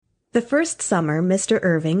The first summer Mr.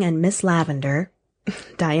 Irving and Miss Lavender,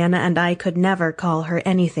 Diana and I could never call her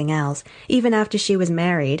anything else, even after she was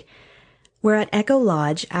married, were at Echo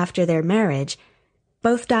Lodge after their marriage,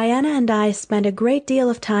 both Diana and I spent a great deal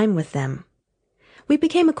of time with them. We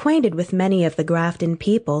became acquainted with many of the Grafton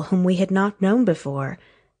people whom we had not known before,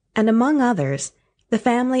 and among others, the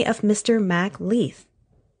family of Mr. Mac Leith.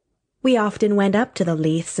 We often went up to the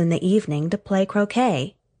Leiths in the evening to play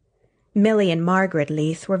croquet. Milly and Margaret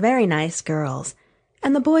Leith were very nice girls,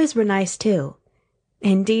 and the boys were nice too.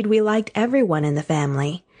 Indeed, we liked everyone in the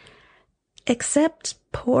family, except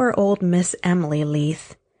poor old Miss Emily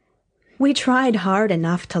Leith. We tried hard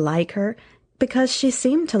enough to like her, because she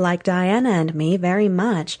seemed to like Diana and me very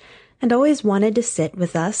much, and always wanted to sit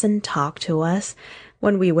with us and talk to us,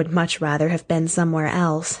 when we would much rather have been somewhere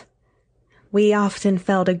else. We often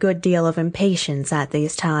felt a good deal of impatience at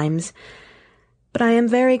these times, but I am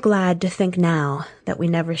very glad to think now that we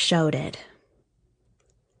never showed it.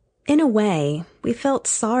 In a way, we felt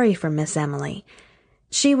sorry for Miss Emily.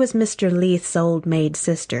 She was Mr. Leith's old maid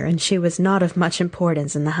sister, and she was not of much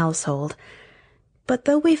importance in the household. But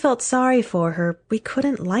though we felt sorry for her, we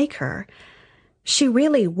couldn't like her. She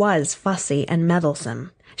really was fussy and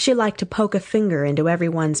meddlesome. She liked to poke a finger into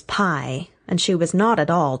everyone's pie, and she was not at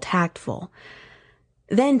all tactful.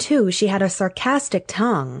 Then, too, she had a sarcastic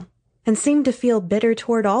tongue, and seemed to feel bitter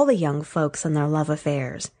toward all the young folks and their love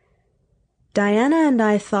affairs. Diana and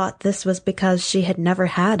I thought this was because she had never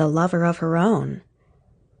had a lover of her own.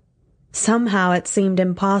 Somehow it seemed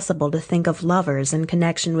impossible to think of lovers in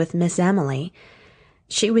connection with Miss Emily.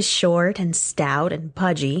 She was short and stout and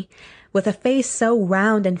pudgy, with a face so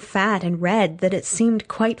round and fat and red that it seemed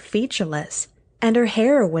quite featureless, and her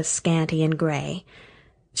hair was scanty and gray.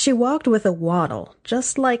 She walked with a waddle,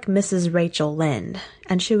 just like Mrs. Rachel Lynde,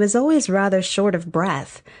 and she was always rather short of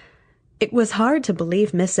breath. It was hard to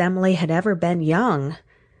believe Miss Emily had ever been young.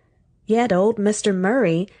 Yet old Mr.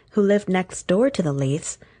 Murray, who lived next door to the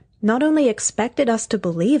Leiths, not only expected us to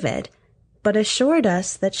believe it, but assured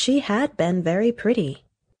us that she had been very pretty.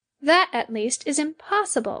 "That, at least, is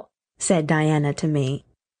impossible," said Diana to me.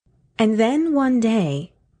 And then one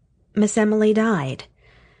day, Miss Emily died.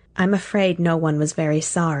 I'm afraid no one was very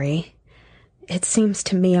sorry. It seems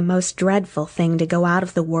to me a most dreadful thing to go out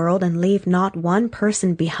of the world and leave not one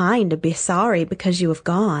person behind to be sorry because you have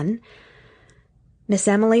gone. Miss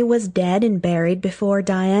Emily was dead and buried before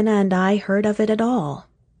Diana and I heard of it at all.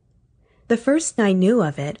 The first I knew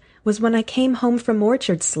of it was when I came home from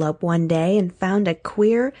Orchard Slope one day and found a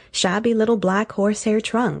queer, shabby little black horsehair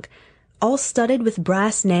trunk, all studded with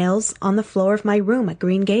brass nails, on the floor of my room at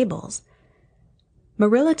Green Gables.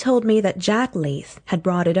 Marilla told me that Jack Leith had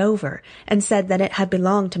brought it over and said that it had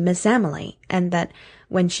belonged to Miss Emily, and that,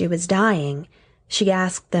 when she was dying, she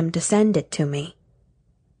asked them to send it to me.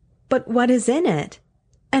 "But what is in it?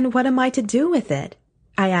 And what am I to do with it?"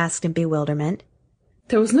 I asked in bewilderment.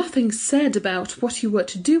 "There was nothing said about what you were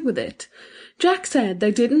to do with it. Jack said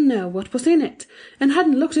they didn't know what was in it, and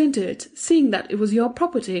hadn't looked into it, seeing that it was your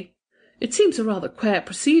property. It seems a rather queer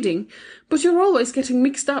proceeding, but you're always getting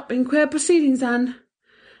mixed up in queer proceedings, Anne.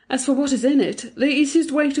 As for what is in it, the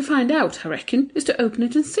easiest way to find out, I reckon, is to open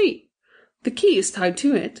it and see. The key is tied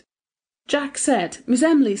to it. Jack said Miss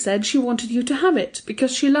Emily said she wanted you to have it,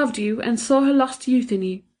 because she loved you and saw her lost youth in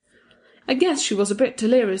you. I guess she was a bit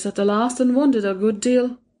delirious at the last and wondered a good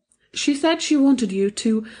deal. She said she wanted you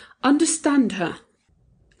to understand her."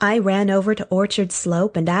 I ran over to Orchard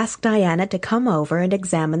Slope and asked Diana to come over and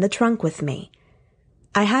examine the trunk with me.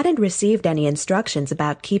 I hadn't received any instructions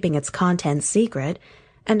about keeping its contents secret,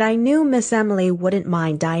 and I knew Miss Emily wouldn't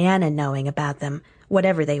mind Diana knowing about them,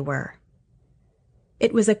 whatever they were.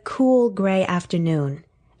 It was a cool, gray afternoon,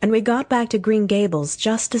 and we got back to Green Gables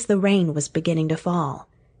just as the rain was beginning to fall.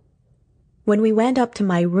 When we went up to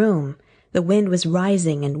my room, the wind was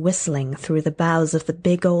rising and whistling through the boughs of the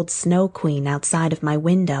big old Snow Queen outside of my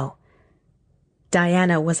window.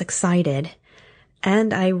 Diana was excited,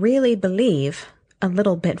 and I really believe a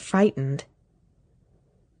little bit frightened.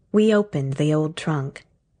 We opened the old trunk.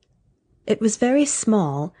 It was very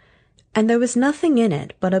small, and there was nothing in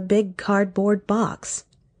it but a big cardboard box.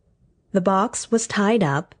 The box was tied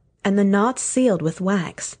up, and the knots sealed with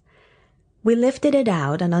wax. We lifted it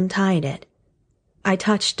out and untied it. I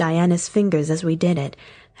touched Diana's fingers as we did it,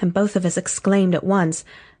 and both of us exclaimed at once,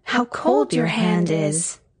 "How cold your hand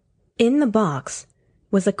is!" In the box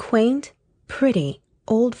was a quaint, pretty,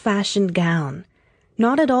 old-fashioned gown,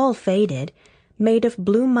 not at all faded, made of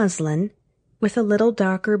blue muslin, with a little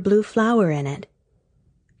darker blue flower in it.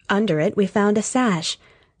 Under it we found a sash,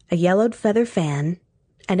 a yellowed feather fan,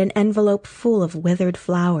 and an envelope full of withered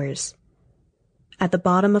flowers. At the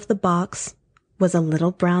bottom of the box was a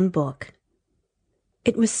little brown book.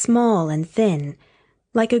 It was small and thin,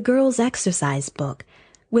 like a girl's exercise book,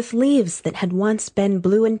 with leaves that had once been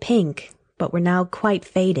blue and pink, but were now quite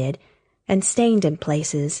faded and stained in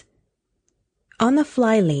places. On the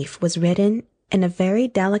flyleaf was written in a very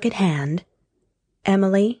delicate hand,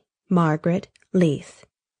 Emily Margaret Leith,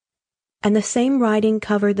 and the same writing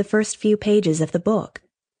covered the first few pages of the book.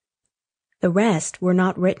 The rest were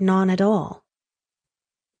not written on at all.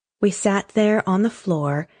 We sat there on the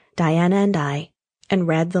floor, Diana and I, and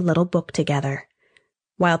read the little book together,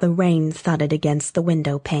 while the rain thudded against the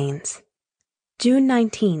window panes. June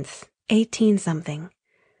 19th, 18-something.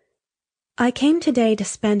 I came today to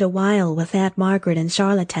spend a while with Aunt Margaret in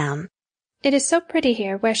Charlottetown. It is so pretty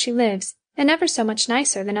here where she lives, and ever so much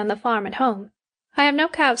nicer than on the farm at home. I have no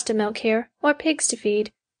cows to milk here, or pigs to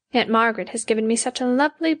feed. Aunt Margaret has given me such a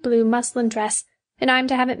lovely blue muslin dress, and I am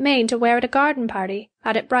to have it made to wear at a garden party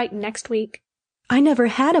out at Brighton next week. I never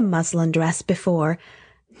had a muslin dress before.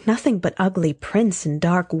 Nothing but ugly prints and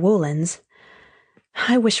dark woolens.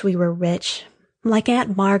 I wish we were rich, like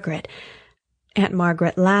Aunt Margaret. Aunt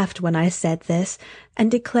Margaret laughed when I said this,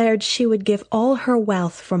 and declared she would give all her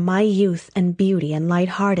wealth for my youth and beauty and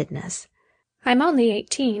light-heartedness. I'm only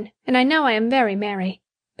 18, and I know I am very merry,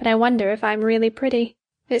 but I wonder if I'm really pretty.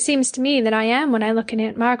 It seems to me that I am when I look in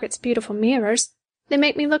Aunt Margaret's beautiful mirrors. They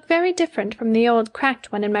make me look very different from the old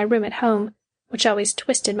cracked one in my room at home, which always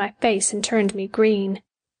twisted my face and turned me green.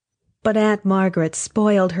 But Aunt Margaret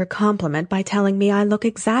spoiled her compliment by telling me I look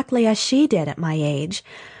exactly as she did at my age.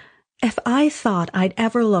 If I thought I'd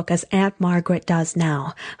ever look as Aunt Margaret does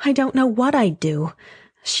now, I don't know what I'd do.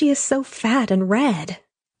 She is so fat and red.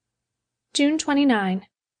 June 29.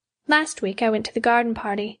 Last week I went to the garden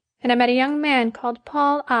party, and I met a young man called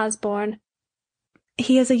Paul Osborne.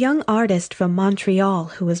 He is a young artist from Montreal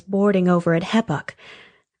who is boarding over at Hebbuck.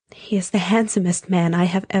 He is the handsomest man I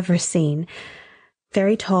have ever seen,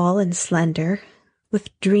 very tall and slender,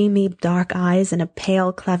 with dreamy dark eyes and a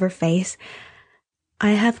pale, clever face.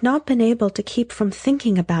 I have not been able to keep from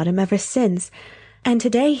thinking about him ever since, and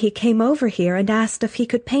today he came over here and asked if he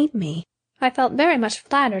could paint me. I felt very much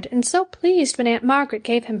flattered and so pleased when Aunt Margaret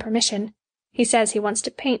gave him permission. He says he wants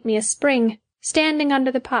to paint me a spring, standing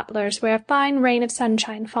under the poplars where a fine rain of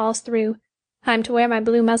sunshine falls through. I am to wear my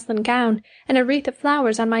blue muslin gown and a wreath of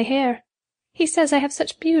flowers on my hair. He says I have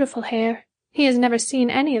such beautiful hair. He has never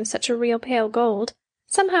seen any of such a real pale gold.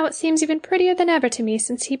 Somehow it seems even prettier than ever to me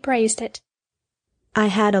since he praised it. I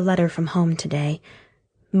had a letter from home today.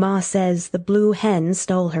 Ma says the blue hen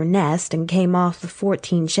stole her nest and came off the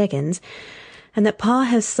 14 chickens, and that Pa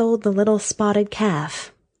has sold the little spotted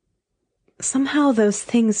calf. Somehow those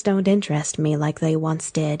things don't interest me like they once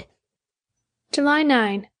did. July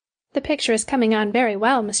 9. The picture is coming on very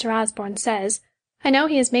well, Mr. Osborne says. I know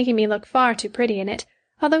he is making me look far too pretty in it,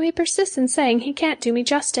 although he persists in saying he can't do me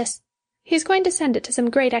justice. He is going to send it to some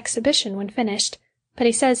great exhibition when finished, but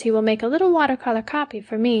he says he will make a little watercolor copy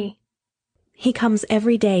for me. He comes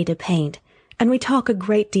every day to paint, and we talk a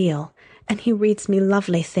great deal, and he reads me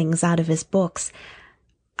lovely things out of his books.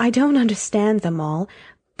 I don't understand them all,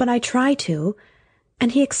 but I try to,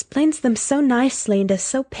 and he explains them so nicely and is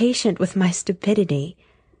so patient with my stupidity.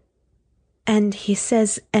 And he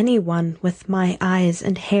says anyone with my eyes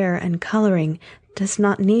and hair and coloring does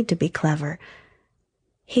not need to be clever.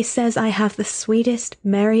 He says I have the sweetest,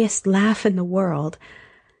 merriest laugh in the world.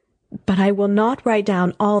 But I will not write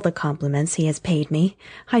down all the compliments he has paid me.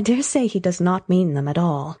 I dare say he does not mean them at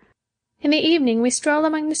all. In the evening we stroll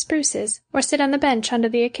among the spruces, or sit on the bench under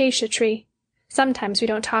the acacia tree. Sometimes we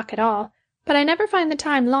don't talk at all, but I never find the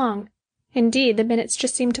time long. Indeed, the minutes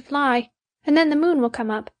just seem to fly, and then the moon will come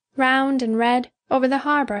up, round and red, over the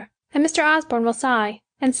harbour, and Mr. Osborne will sigh,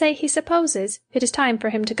 and say he supposes it is time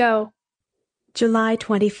for him to go. July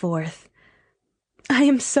 24th. I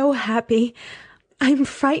am so happy. I am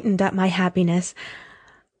frightened at my happiness.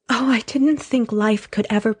 Oh, I didn't think life could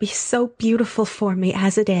ever be so beautiful for me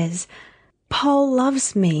as it is. Paul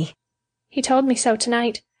loves me. He told me so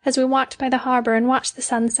tonight, as we walked by the harbour and watched the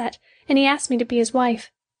sunset, and he asked me to be his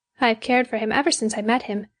wife. I have cared for him ever since I met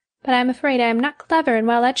him, but I am afraid I am not clever and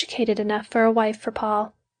well-educated enough for a wife for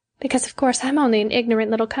Paul, because of course I'm only an ignorant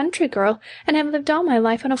little country girl, and have lived all my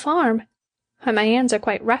life on a farm. Why, my hands are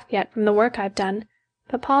quite rough yet from the work I've done,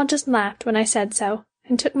 but Paul just laughed when I said so,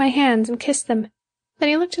 and took my hands and kissed them. Then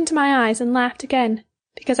he looked into my eyes and laughed again,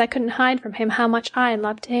 because I couldn't hide from him how much I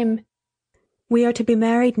loved him. We are to be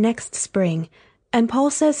married next spring, and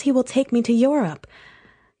Paul says he will take me to Europe.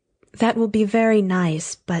 That will be very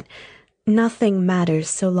nice, but nothing matters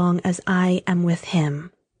so long as I am with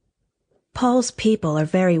him. Paul's people are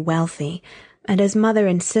very wealthy. and his mother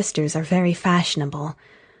and sisters are very fashionable.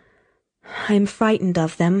 I am frightened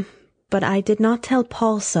of them, but I did not tell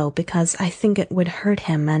Paul so because I think it would hurt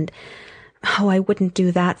him, and I wouldn't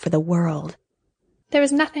do that for the world. There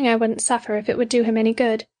is nothing I wouldn't suffer if it would do him any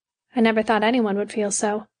good. I never thought anyone would feel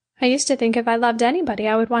so. I used to think if I loved anybody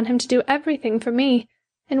I would want him to do everything for me,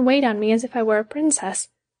 and wait on me as if I were a princess.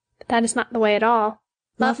 But that is not the way at all.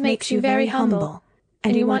 Love makes you very humble,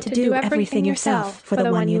 and you want to do everything yourself for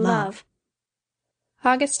the one you love.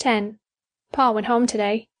 August 10. Paul went home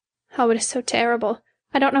today. Oh, it is so terrible.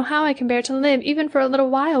 I don't know how I can bear to live even for a little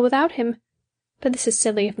while without him. But this is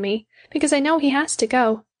silly of me, because I know he has to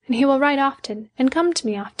go, and he will write often, and come to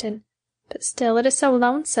me often. But still it is so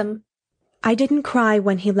lonesome. I didn't cry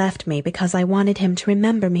when he left me because I wanted him to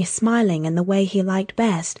remember me smiling in the way he liked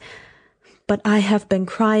best. But I have been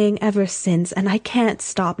crying ever since, and I can't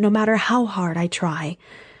stop no matter how hard I try.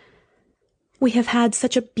 We have had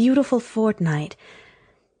such a beautiful fortnight.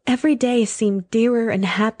 Every day seemed dearer and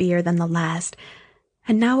happier than the last,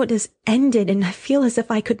 and now it has ended, and I feel as if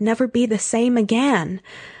I could never be the same again.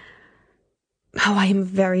 Oh, I am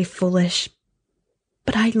very foolish.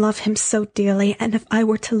 But I love him so dearly, and if I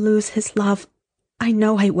were to lose his love, I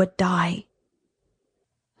know I would die.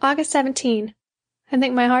 August 17. I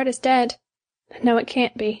think my heart is dead. No, it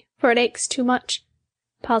can't be, for it aches too much.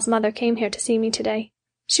 Paul's mother came here to see me today.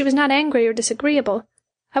 She was not angry or disagreeable.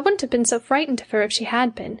 I wouldn't have been so frightened of her if she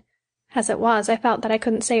had been. As it was, I felt that I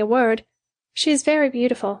couldn't say a word. She is very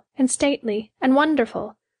beautiful, and stately, and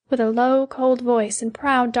wonderful, with a low, cold voice and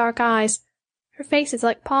proud, dark eyes. Her face is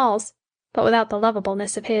like Paul's, but without the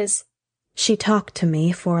lovableness of his. She talked to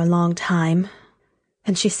me for a long time,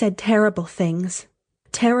 and she said terrible things.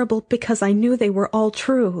 Terrible because I knew they were all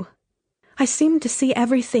true. I seemed to see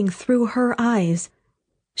everything through her eyes.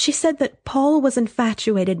 She said that Paul was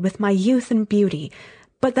infatuated with my youth and beauty,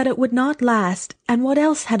 but that it would not last, and what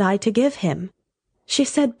else had I to give him? She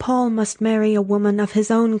said Paul must marry a woman of his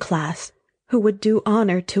own class, who would do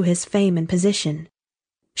honor to his fame and position.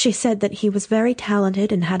 She said that he was very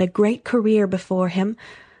talented and had a great career before him,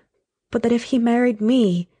 but that if he married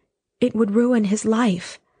me, it would ruin his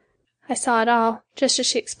life. I saw it all, just as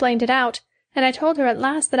she explained it out, and I told her at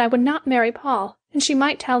last that I would not marry Paul, and she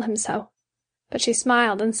might tell him so. But she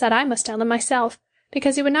smiled and said I must tell him myself,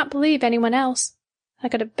 because he would not believe anyone else. I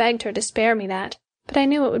could have begged her to spare me that, but I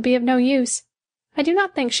knew it would be of no use. I do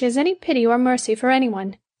not think she has any pity or mercy for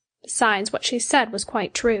anyone. Besides, what she said was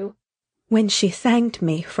quite true. When she thanked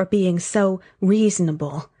me for being so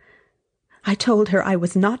reasonable, I told her I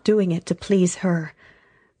was not doing it to please her,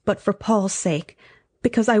 but for Paul's sake,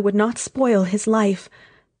 because I would not spoil his life,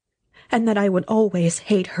 and that I would always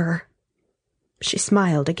hate her. She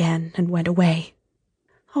smiled again and went away.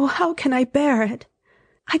 Oh, how can I bear it?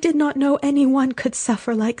 I did not know anyone could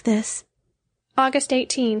suffer like this. August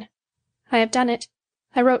 18. I have done it.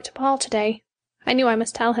 I wrote to Paul today. I knew I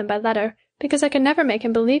must tell him by letter, because I could never make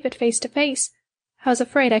him believe it face to face. I was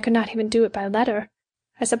afraid I could not even do it by letter.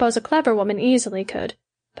 I suppose a clever woman easily could,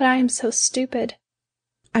 but I am so stupid.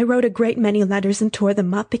 I wrote a great many letters and tore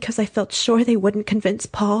them up because I felt sure they wouldn't convince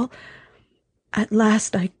Paul. At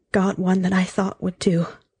last I got one that I thought would do.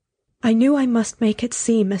 I knew I must make it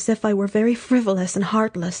seem as if I were very frivolous and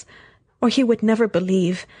heartless, or he would never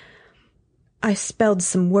believe. I spelled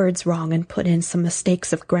some words wrong and put in some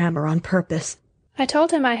mistakes of grammar on purpose. I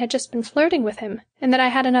told him I had just been flirting with him, and that I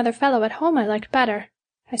had another fellow at home I liked better.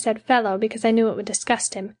 I said fellow because I knew it would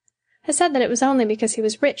disgust him. I said that it was only because he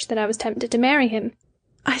was rich that I was tempted to marry him.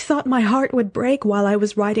 I thought my heart would break while I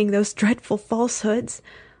was writing those dreadful falsehoods.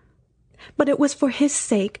 But it was for his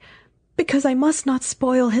sake, because I must not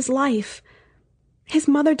spoil his life. His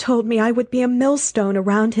mother told me I would be a millstone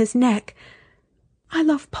around his neck. I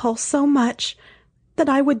love Paul so much that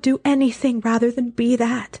I would do anything rather than be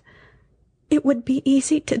that. It would be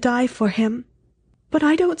easy to die for him, but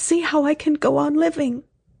I don't see how I can go on living.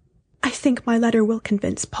 I think my letter will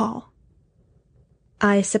convince Paul.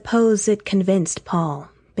 I suppose it convinced Paul,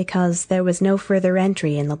 because there was no further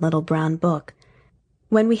entry in the little brown book.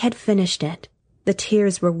 When we had finished it, the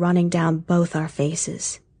tears were running down both our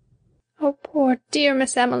faces. Oh, poor dear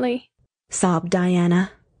Miss Emily, sobbed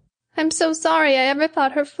Diana. I'm so sorry I ever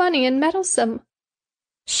thought her funny and meddlesome.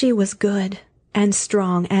 She was good and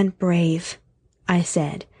strong and brave, I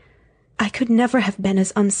said. I could never have been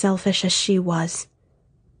as unselfish as she was.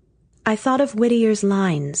 I thought of Whittier's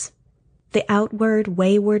lines. The outward,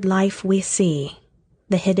 wayward life we see,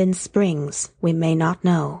 the hidden springs we may not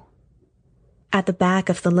know. At the back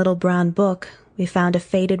of the little brown book, we found a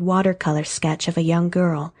faded watercolor sketch of a young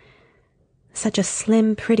girl. Such a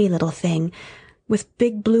slim, pretty little thing, with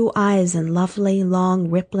big blue eyes and lovely, long,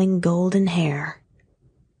 rippling golden hair.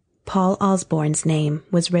 Paul Osborne's name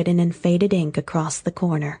was written in faded ink across the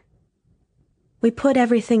corner. We put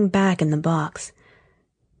everything back in the box.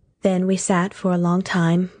 Then we sat for a long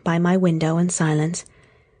time by my window in silence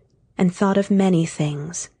and thought of many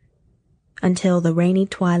things until the rainy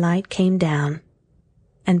twilight came down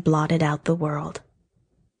and blotted out the world.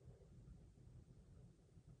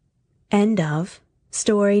 End of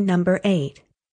story number 8.